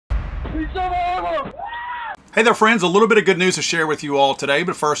Hey there friends, a little bit of good news to share with you all today,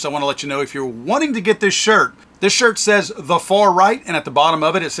 but first I want to let you know if you're wanting to get this shirt says The Far Right, and at the bottom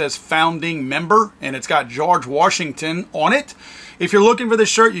of it, it says Founding Member, and it's got George Washington on it. If you're looking for this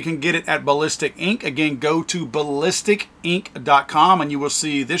shirt, you can get it at Ballistic Ink. Again, go to ballisticink.com and you will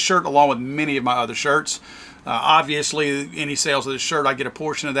see this shirt along with many of my other shirts. Obviously, any sales of this shirt, I get a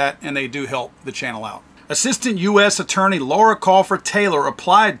portion of that, and they do help the channel out. Assistant U.S. Attorney Laura Crawford Taylor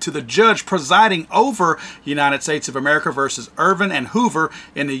applied to the judge presiding over United States of America versus Irvin and Hoover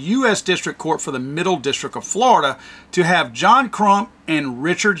in the U.S. District Court for the Middle District of Florida to have John Crump and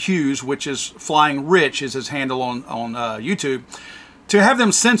Richard Hughes, which is Flying Rich is his handle on YouTube, to have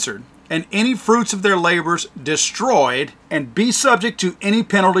them censored and any fruits of their labors destroyed and be subject to any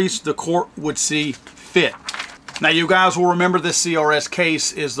penalties the court would see fit. Now you guys will remember this CRS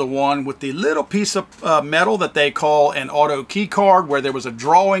case is the one with the little piece of metal that they call an auto key card, where there was a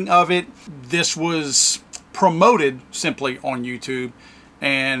drawing of it. This was promoted simply on YouTube,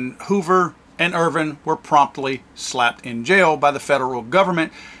 and Hoover and Irvin were promptly slapped in jail by the federal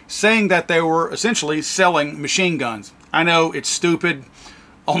government, saying that they were essentially selling machine guns. I know it's stupid.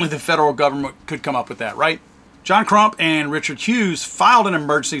 Only the federal government could come up with that, right? John Crump and Richard Hughes filed an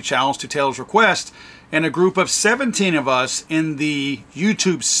emergency challenge to Taylor's request, and a group of 17 of us in the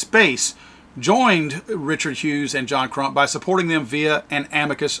YouTube space joined Richard Hughes and John Crump by supporting them via an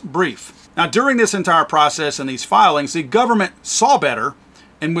amicus brief. Now, during this entire process and these filings, the government saw better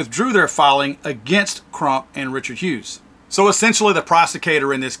and withdrew their filing against Crump and Richard Hughes. So essentially, the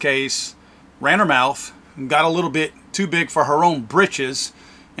prosecutor in this case ran her mouth and got a little bit too big for her own britches,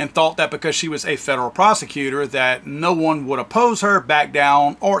 and thought that because she was a federal prosecutor that no one would oppose her, back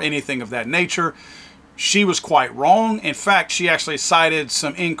down, or anything of that nature. She was quite wrong. In fact, she actually cited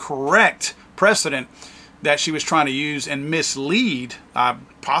some incorrect precedent that she was trying to use and mislead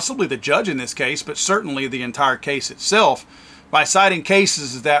possibly the judge in this case, but certainly the entire case itself, by citing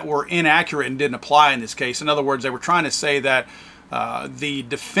cases that were inaccurate and didn't apply in this case. In other words, they were trying to say that the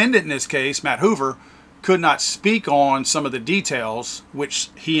defendant in this case, Matt Hoover, could not speak on some of the details, which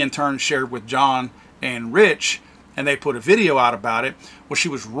he in turn shared with John and Rich, and they put a video out about it. Well, she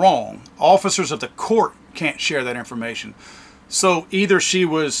was wrong. Officers of the court can't share that information. So either she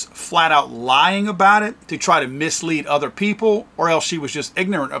was flat out lying about it to try to mislead other people, or else she was just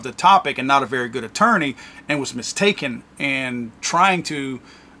ignorant of the topic and not a very good attorney and was mistaken and trying to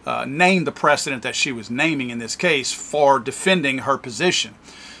name the precedent that she was naming in this case for defending her position.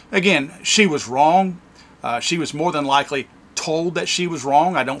 Again, she was wrong. She was more than likely told that she was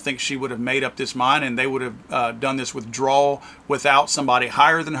wrong. I don't think she would have made up this mind, and they would have done this withdrawal without somebody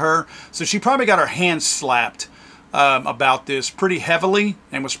higher than her. So she probably got her hands slapped about this pretty heavily,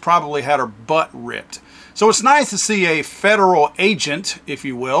 and was probably had her butt ripped. So it's nice to see a federal agent, if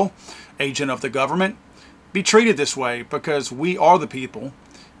you will, agent of the government, be treated this way, because we are the people.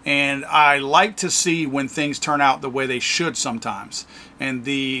 And I like to see when things turn out the way they should sometimes. And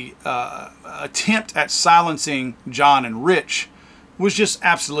the attempt at silencing John and Rich was just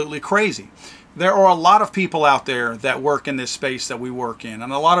absolutely crazy. There are a lot of people out there that work in this space that we work in,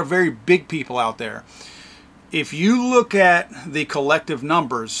 and a lot of very big people out there. If you look at the collective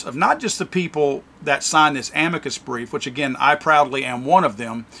numbers of not just the people that signed this amicus brief, which again, I proudly am one of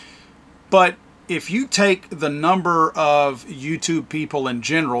them, but if you take the number of YouTube people in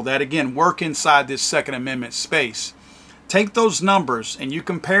general that, again, work inside this Second Amendment space, take those numbers and you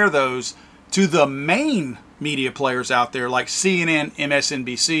compare those to the main media players out there like CNN,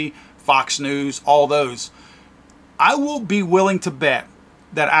 MSNBC, Fox News, all those, I will be willing to bet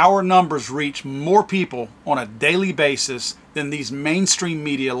that our numbers reach more people on a daily basis than these mainstream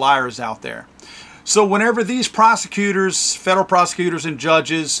media liars out there. So whenever these prosecutors, federal prosecutors and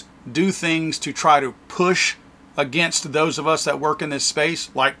judges do things to try to push against those of us that work in this space,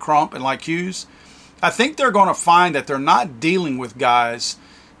 like Crump and like Hughes, I think they're going to find that they're not dealing with guys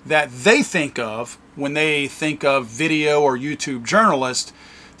that they think of when they think of video or YouTube journalists,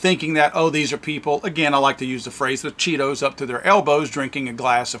 thinking that, oh, these are people, again, I like to use the phrase, with Cheetos up to their elbows drinking a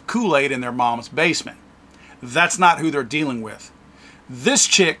glass of Kool-Aid in their mom's basement. That's not who they're dealing with. This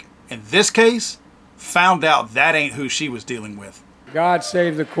chick, in this case, found out that ain't who she was dealing with. God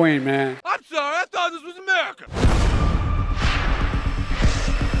save the Queen, man. I'm sorry, I thought this was America.